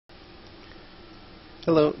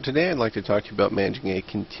Hello, today I'd like to talk to you about managing a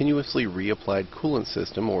continuously reapplied coolant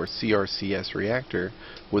system, or CRCS reactor,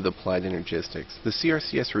 with Applied Energistics. The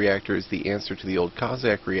CRCS reactor is the answer to the old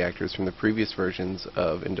Kazakh reactors from the previous versions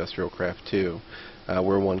of Industrial Craft 2,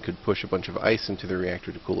 where one could push a bunch of ice into the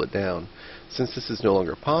reactor to cool it down. Since this is no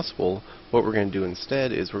longer possible, what we're going to do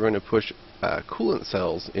instead is we're going to push coolant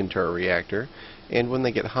cells into our reactor, and when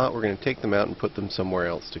they get hot we're going to take them out and put them somewhere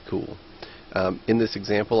else to cool. In this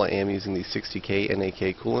example I am using the 60K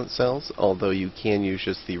NAK coolant cells, although you can use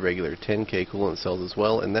just the regular 10K coolant cells as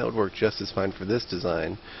well, and that would work just as fine for this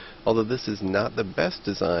design. Although this is not the best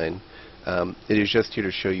design, it is just here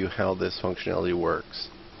to show you how this functionality works.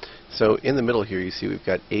 So in the middle here you see we've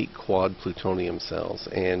got 8 quad plutonium cells,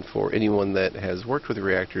 and for anyone that has worked with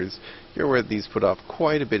reactors, you're aware that these put off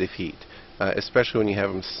quite a bit of heat, especially when you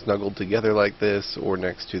have them snuggled together like this or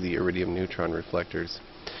next to the iridium neutron reflectors.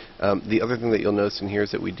 The other thing that you'll notice in here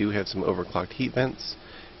is that we do have some overclocked heat vents,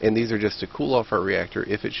 and these are just to cool off our reactor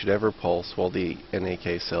if it should ever pulse while the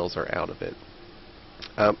NAK cells are out of it.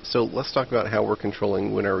 So let's talk about how we're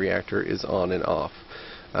controlling when our reactor is on and off.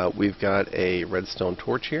 We've got a redstone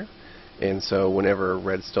torch here, and so whenever a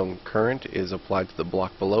redstone current is applied to the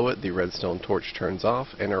block below it, the redstone torch turns off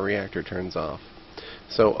and our reactor turns off.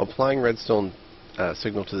 So applying redstone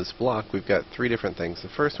signal to this block, we've got 3 different things. The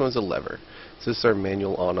first one is a lever. So this is our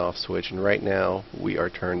manual on-off switch, and right now we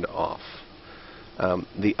are turned off.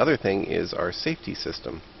 The other thing is our safety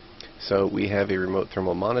system. So we have a remote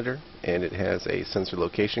thermal monitor, and it has a sensor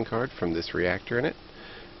location card from this reactor in it.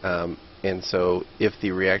 And so if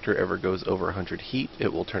the reactor ever goes over 100 heat,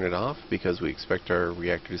 it will turn it off because we expect our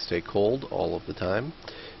reactor to stay cold all of the time.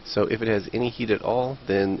 So if it has any heat at all,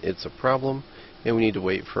 then it's a problem, and we need to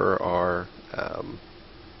wait for our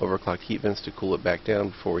overclocked heat vents to cool it back down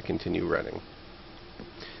before we continue running.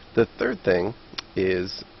 The third thing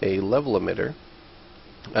is a level emitter.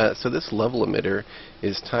 So this level emitter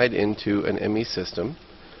is tied into an ME system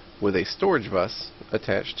with a storage bus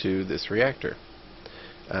attached to this reactor.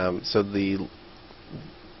 So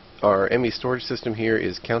our ME storage system here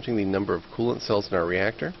is counting the number of coolant cells in our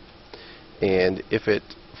reactor, and if it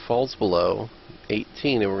falls below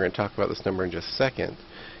 18, and we're going to talk about this number in just a second,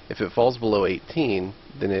 if it falls below 18,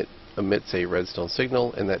 then it emits a redstone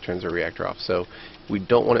signal, and that turns our reactor off. So we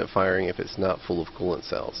don't want it firing if it's not full of coolant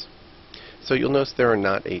cells. So you'll notice there are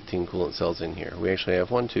not 18 coolant cells in here. We actually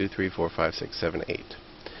have 1, 2, 3, 4, 5, 6, 7, 8.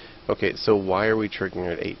 Okay, so why are we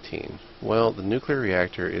triggering at 18? Well, the nuclear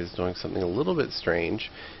reactor is doing something a little bit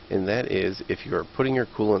strange, and that is if you are putting your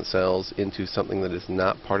coolant cells into something that is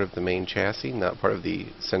not part of the main chassis, not part of the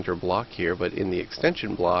center block here, but in the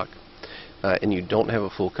extension block, and you don't have a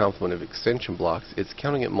full complement of extension blocks, it's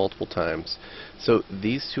counting it multiple times. So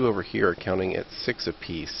these 2 over here are counting at 6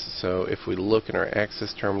 apiece. So if we look in our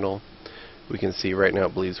access terminal, we can see right now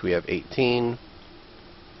it believes we have 18.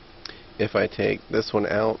 If I take this one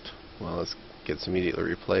out, well, this gets immediately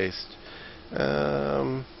replaced.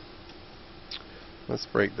 Let's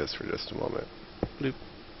break this for just a moment. Bloop.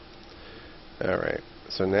 Alright,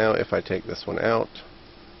 so now if I take this one out,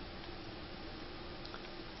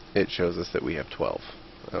 it shows us that we have 12.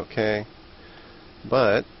 Okay,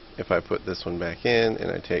 but if I put this one back in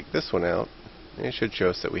and I take this one out, it should show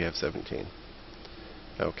us that we have 17.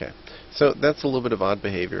 Okay, so that's a little bit of odd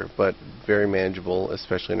behavior, but very manageable,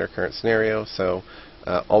 especially in our current scenario. So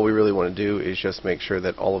all we really want to do is just make sure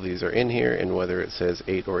that all of these are in here, and whether it says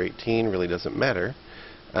 8 or 18 really doesn't matter.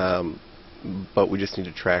 But we just need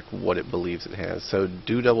to track what it believes it has. So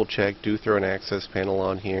do double check, do throw an access panel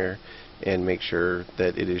on here, and make sure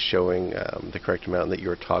that it is showing the correct amount and that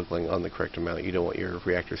you're toggling on the correct amount. You don't want your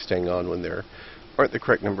reactor staying on when there aren't the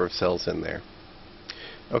correct number of cells in there.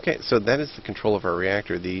 Okay, so that is the control of our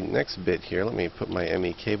reactor. The next bit here, let me put my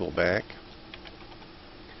ME cable back.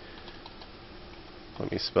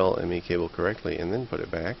 Let me spell ME cable correctly and then put it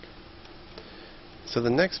back. So the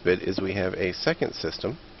next bit is we have a second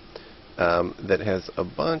system that has a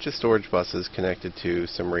bunch of storage buses connected to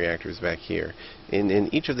some reactors back here. In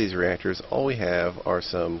each of these reactors, all we have are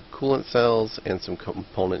some coolant cells and some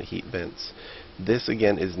component heat vents. This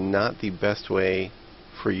again is not the best way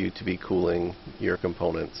for you to be cooling your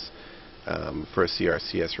components for a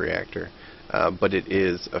CRCS reactor, but it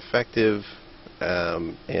is effective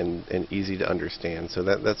and easy to understand, so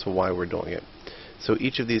that's why we're doing it. So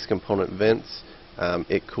each of these component vents,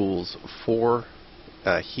 it cools 4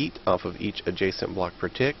 heat off of each adjacent block per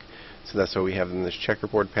tick. So that's why we have in this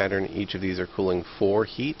checkerboard pattern. Each of these are cooling 4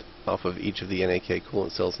 heat off of each of the NAK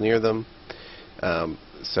coolant cells near them.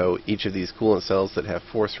 So each of these coolant cells that have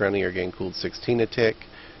 4 surrounding are getting cooled 16 a tick.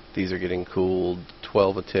 These are getting cooled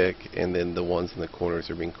 12 a tick, and then the ones in the corners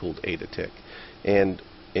are being cooled 8 a tick. And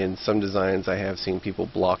in some designs I have seen people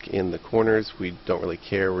block in the corners. We don't really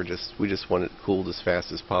care. We just want it cooled as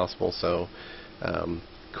fast as possible. So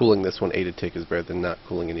cooling this one 8 a tick is better than not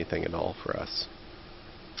cooling anything at all for us.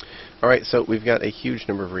 Alright, so we've got a huge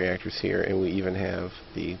number of reactors here, and we even have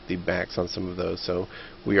the backs on some of those. So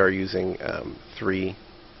we are using 3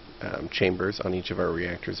 chambers on each of our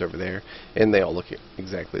reactors over there, and they all look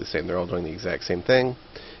exactly the same. They're all doing the exact same thing,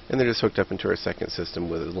 and they're just hooked up into our second system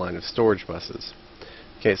with a line of storage buses.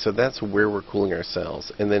 Okay, so that's where we're cooling our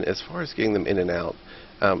cells. And then as far as getting them in and out,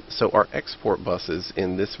 so our export buses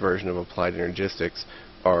in this version of Applied Energistics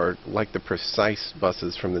are like the precise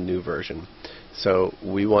buses from the new version. So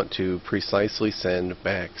we want to precisely send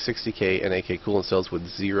back 60K NAK coolant cells with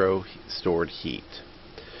 0 stored heat.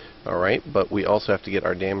 Alright, but we also have to get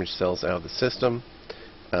our damaged cells out of the system,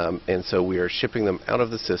 and so we are shipping them out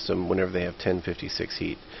of the system whenever they have 1056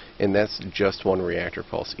 heat. And that's just one reactor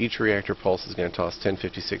pulse. Each reactor pulse is going to toss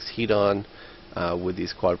 1056 heat on with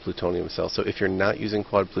these quad plutonium cells. So if you're not using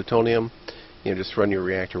quad plutonium, just run your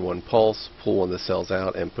reactor 1 pulse, pull one of the cells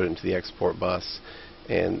out, and put it into the export bus,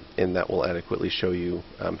 and that will adequately show you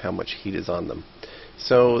how much heat is on them.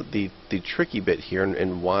 So the tricky bit here,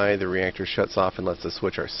 and why the reactor shuts off and lets us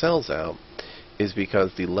switch our cells out, is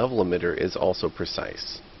because the level emitter is also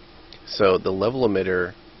precise. So the level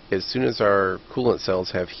emitter, as soon as our coolant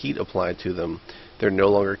cells have heat applied to them, they're no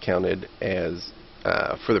longer counted as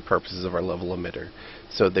for the purposes of our level emitter.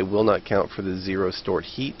 So they will not count for the 0 stored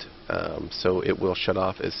heat, so it will shut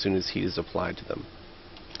off as soon as heat is applied to them.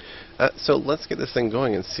 So let's get this thing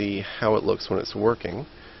going and see how it looks when it's working.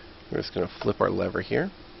 We're just going to flip our lever here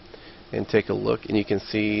and take a look, and you can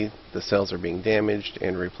see the cells are being damaged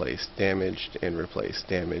and replaced, damaged and replaced,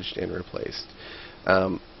 damaged and replaced.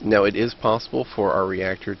 Now it is possible for our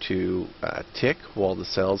reactor to tick while the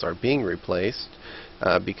cells are being replaced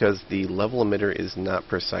because the level emitter is not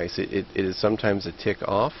precise. It is sometimes a tick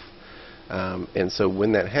off, and so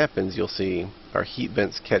when that happens, you'll see our heat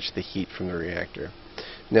vents catch the heat from the reactor.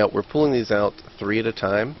 Now we're pulling these out 3 at a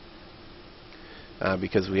time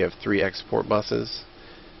because we have 3 export buses,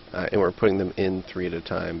 and we're putting them in 3 at a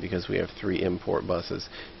time because we have 3 import buses.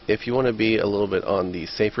 If you want to be a little bit on the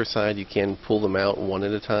safer side, you can pull them out 1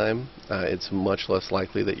 at a time. It's much less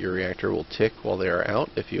likely that your reactor will tick while they are out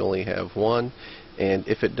if you only have 1, and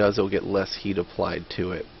if it does, it will get less heat applied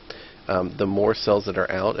to it. The more cells that are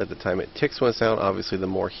out at the time it ticks when it's out, obviously the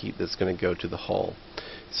more heat that's going to go to the hull.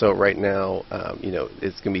 So right now,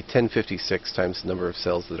 it's going to be 1056 times the number of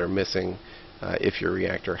cells that are missing if your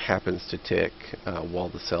reactor happens to tick while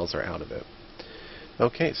the cells are out of it.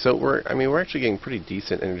 Okay, so we're actually getting pretty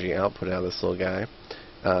decent energy output out of this little guy.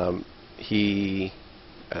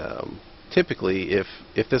 Typically,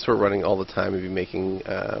 if this were running all the time, it'd be making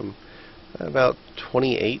about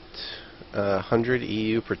 2800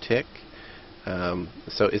 EU per tick.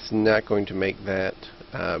 So it's not going to make that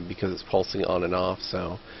because it's pulsing on and off.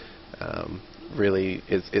 So really,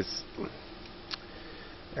 this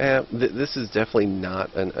is definitely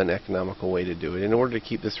not an economical way to do it. In order to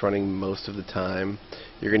keep this running most of the time,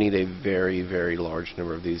 you're going to need a very, very large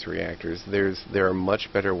number of these reactors. There are much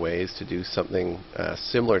better ways to do something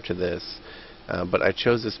similar to this, but I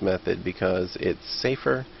chose this method because it's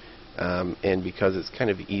safer and because it's kind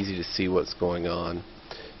of easy to see what's going on.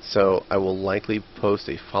 So I will likely post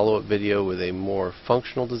a follow-up video with a more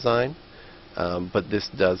functional design, but this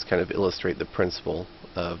does kind of illustrate the principle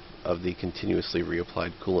of the continuously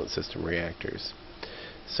reapplied coolant system reactors.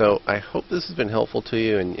 So I hope this has been helpful to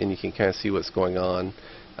you, and you can kind of see what's going on.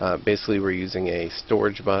 Basically, we're using a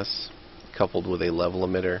storage bus coupled with a level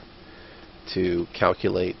emitter to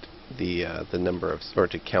calculate the number of, or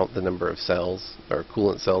to count the number of cells or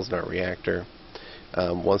coolant cells in our reactor.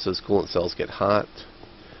 Once those coolant cells get hot,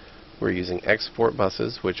 we're using export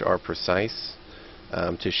buses, which are precise,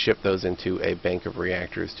 to ship those into a bank of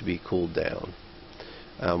reactors to be cooled down.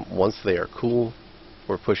 Once they are cool,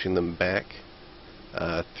 we're pushing them back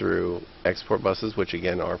through export buses, which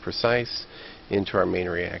again are precise, into our main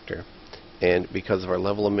reactor. And because of our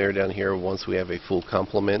level emitter down here, once we have a full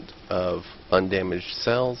complement of undamaged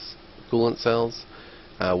cells, coolant cells,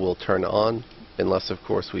 we'll turn on, unless of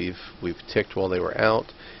course we've ticked while they were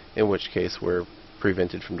out, in which case we're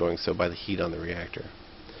prevented from doing so by the heat on the reactor.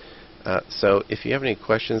 So if you have any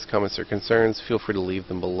questions, comments, or concerns, feel free to leave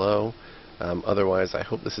them below. Otherwise, I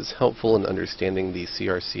hope this is helpful in understanding the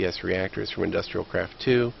CRCS reactors from Industrial Craft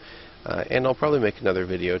 2, and I'll probably make another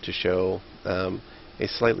video to show a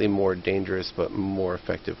slightly more dangerous but more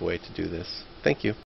effective way to do this. Thank you.